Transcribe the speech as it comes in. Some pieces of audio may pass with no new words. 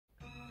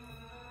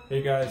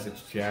Hey guys,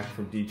 it's Jack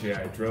from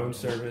DJI Drone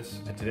Service,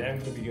 and today I'm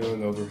going to be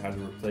going over how to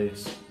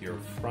replace your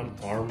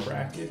front arm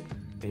bracket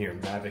in your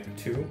Mavic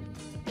 2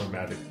 or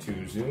Mavic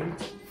 2 Zoom.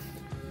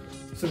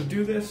 So to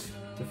do this,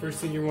 the first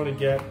thing you want to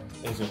get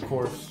is of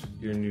course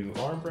your new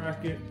arm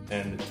bracket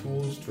and the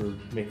tools to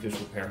make this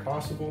repair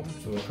possible.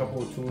 So a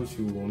couple of tools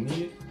you will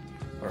need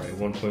are a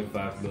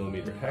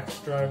 1.5mm hex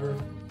driver,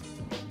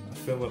 a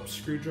Phillips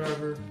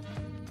screwdriver,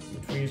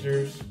 some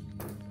tweezers,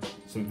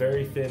 some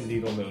very thin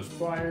needle nose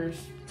pliers,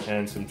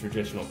 and some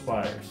traditional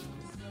pliers.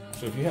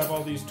 So if you have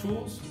all these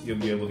tools, you'll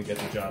be able to get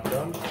the job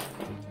done.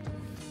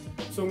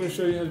 So I'm going to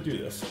show you how to do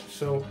this.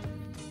 So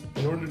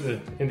in order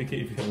to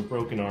indicate if you have a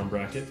broken arm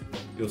bracket,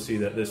 you'll see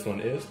that this one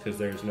is, because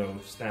there's no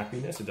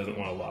snappiness. It doesn't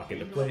want to lock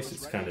into place.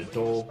 It's kind of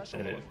dull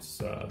and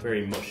it's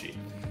very mushy.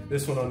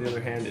 This one, on the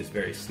other hand, is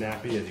very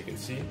snappy, as you can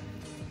see.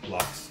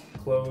 Locks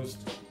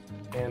closed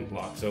and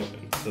locks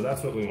open. So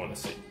that's what we want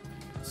to see.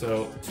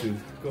 So to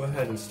go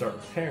ahead and start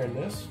repairing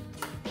this,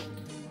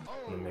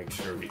 I'm going to make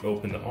sure we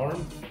open the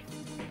arm.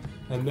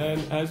 And then,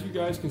 as you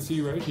guys can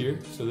see right here,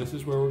 so this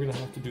is where we're going to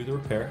have to do the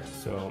repair.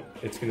 So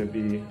it's going to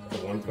be a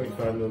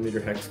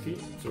 1.5mm hex key.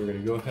 So we're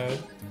going to go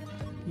ahead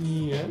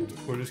and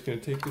we're just going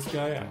to take this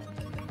guy out.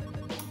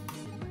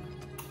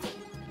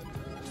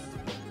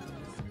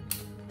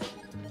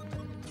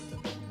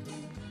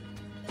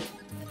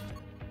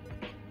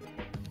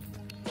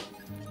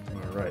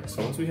 Alright,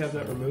 so once we have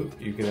that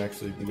removed, you can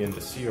actually begin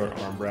to see our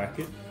arm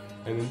bracket.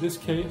 And in this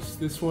case,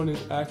 this one is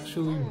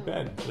actually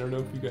bent. I don't know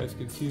if you guys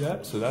can see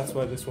that, so that's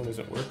why this one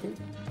isn't working.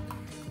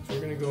 So we're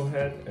going to go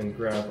ahead and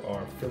grab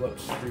our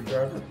Phillips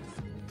screwdriver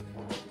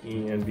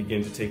and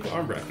begin to take the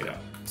arm bracket out.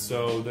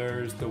 So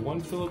there's the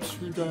one Phillips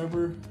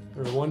screwdriver,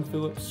 or one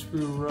Phillips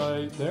screw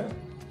right there.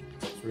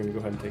 So we're going to go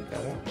ahead and take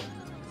that out.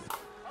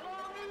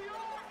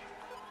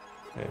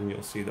 And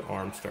you'll see the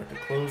arm start to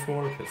close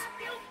more because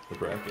the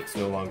bracket's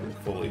no longer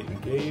fully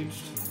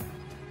engaged.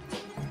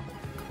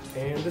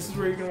 And this is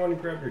where you're going to want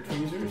to grab your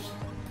tweezers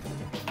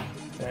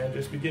and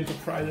just begin to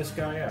pry this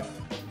guy out.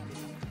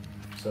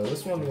 So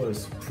this one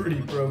was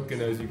pretty broken,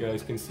 as you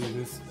guys can see.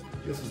 This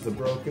is the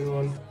broken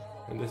one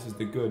and this is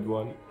the good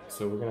one.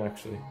 So we're going to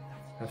actually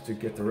have to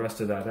get the rest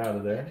of that out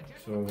of there.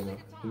 So I'm going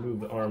to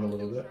move the arm a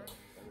little bit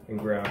and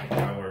grab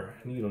our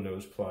needle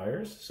nose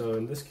pliers. So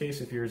in this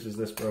case, if yours is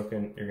this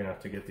broken, you're going to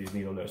have to get these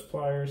needle nose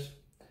pliers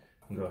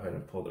and go ahead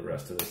and pull the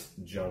rest of this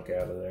junk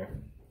out of there.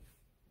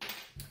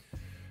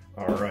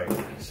 Alright,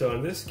 so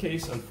in this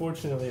case,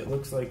 unfortunately, it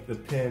looks like the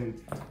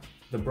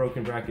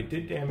broken bracket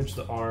did damage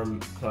the arm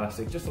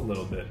plastic just a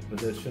little bit,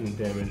 but it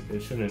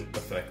shouldn't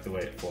affect the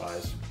way it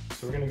flies.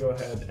 So we're going to go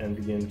ahead and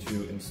begin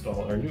to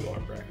install our new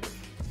arm bracket.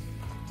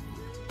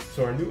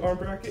 So our new arm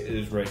bracket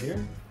is right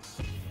here.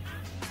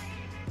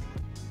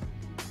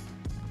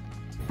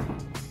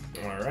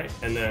 Alright,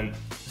 and then,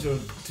 so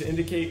to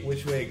indicate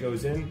which way it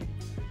goes in,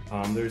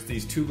 there's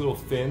these two little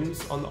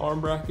fins on the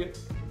arm bracket,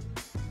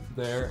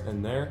 there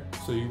and there.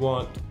 So you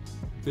want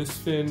this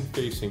fin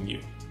facing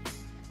you.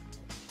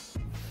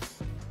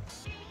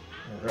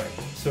 Alright,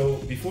 so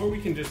before we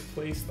can just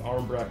place the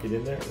arm bracket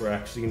in there, we're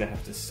actually going to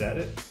have to set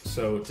it.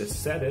 So to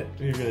set it,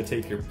 you're going to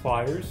take your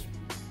pliers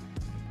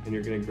and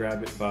you're going to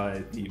grab it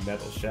by the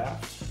metal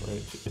shaft,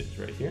 which is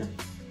right here.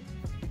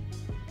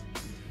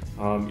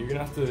 You're going to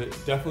have to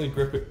definitely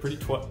grip it pretty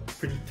tight.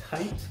 Just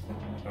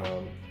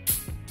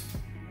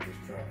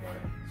grab my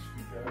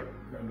screwdriver,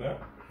 grab that.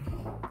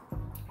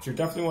 So you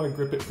definitely want to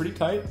grip it pretty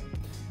tight.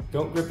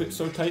 Don't grip it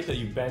so tight that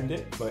you bend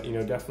it, but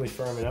definitely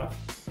firm enough.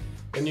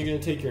 Then you're going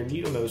to take your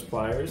needle nose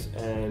pliers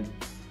and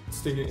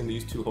stick it in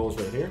these two holes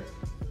right here.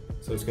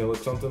 So it's going to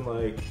look something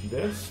like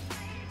this.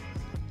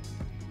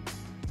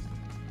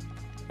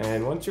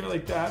 And once you're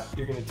like that,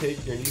 you're going to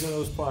take your needle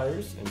nose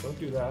pliers, and don't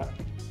do that,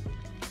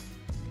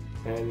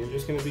 and you're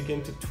just going to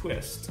begin to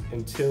twist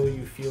until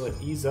you feel it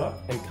ease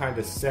up and kind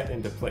of set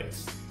into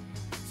place.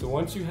 So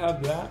once you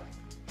have that,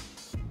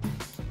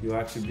 you'll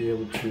actually be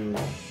able to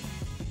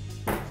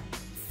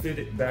fit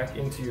it back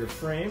into your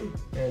frame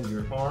and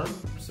your arm.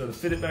 So to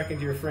fit it back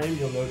into your frame,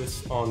 you'll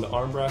notice on the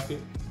arm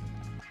bracket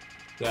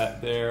that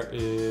there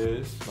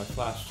is, my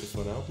flash just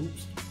went out,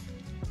 oops,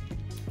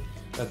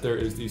 that there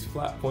is these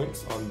flat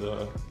points on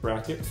the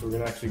bracket. So we're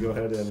going to actually go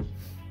ahead and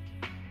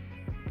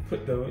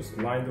put those,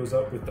 line those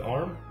up with the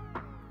arm,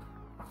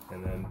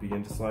 and then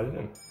begin to slide it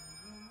in.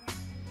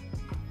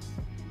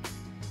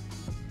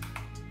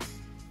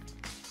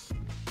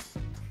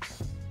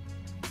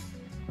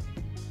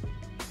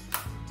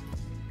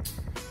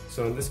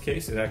 So in this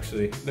case,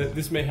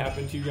 this may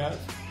happen to you guys.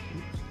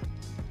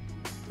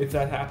 If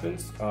that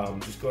happens,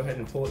 just go ahead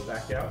and pull it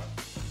back out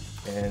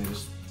and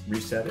just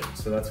reset it.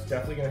 So that's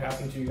definitely going to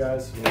happen to you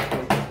guys. You're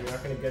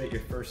not going to get it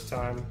your first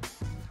time,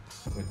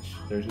 which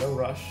there's no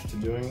rush to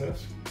doing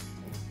this.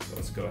 So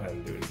let's go ahead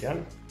and do it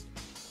again.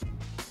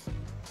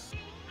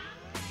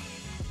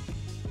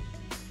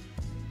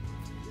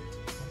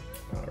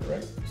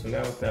 Alright, so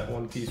now with that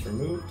one piece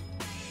removed,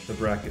 the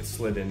bracket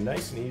slid in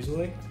nice and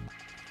easily.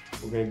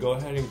 We're going to go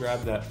ahead and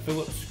grab that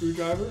Phillips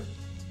screwdriver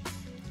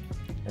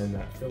and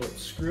that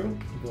Phillips screw.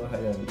 Go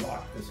ahead and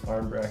lock this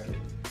arm bracket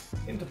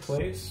into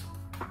place.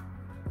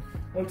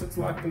 Once it's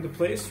locked into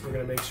place, we're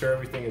going to make sure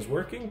everything is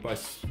working by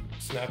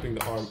snapping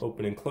the arm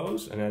open and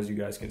close. And as you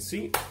guys can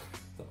see,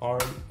 the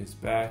arm is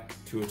back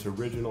to its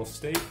original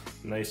state,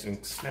 nice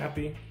and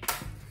snappy.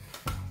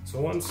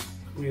 So once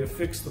we have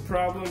fixed the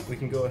problem, we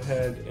can go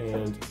ahead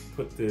and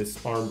put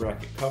this arm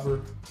bracket cover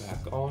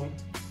back on.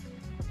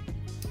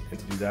 And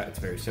to do that, it's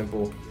very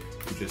simple.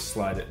 You just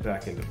slide it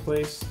back into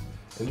place.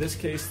 In this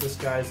case, this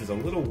guy's is a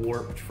little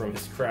warped from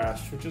his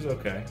crash, which is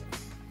okay.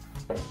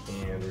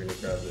 And we're gonna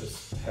grab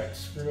this hex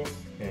screw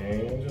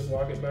and just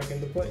lock it back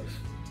into place.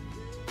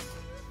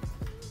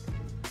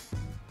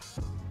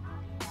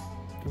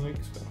 Like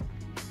so.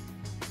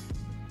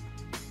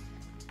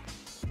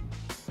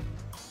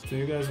 So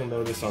you guys will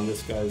notice on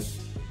this guy's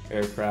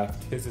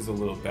aircraft, his is a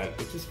little bent,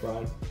 which is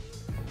fine.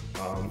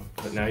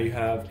 But now you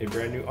have a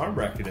brand new arm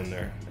bracket in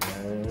there,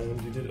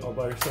 and you did it all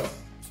by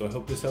yourself. So I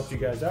hope this helped you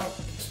guys out.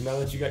 So now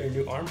that you got your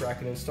new arm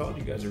bracket installed,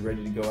 you guys are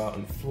ready to go out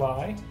and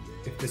fly.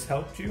 If this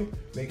helped you,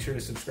 make sure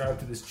to subscribe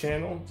to this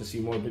channel to see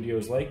more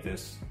videos like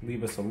this.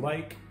 Leave us a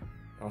like.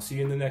 I'll see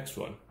you in the next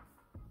one.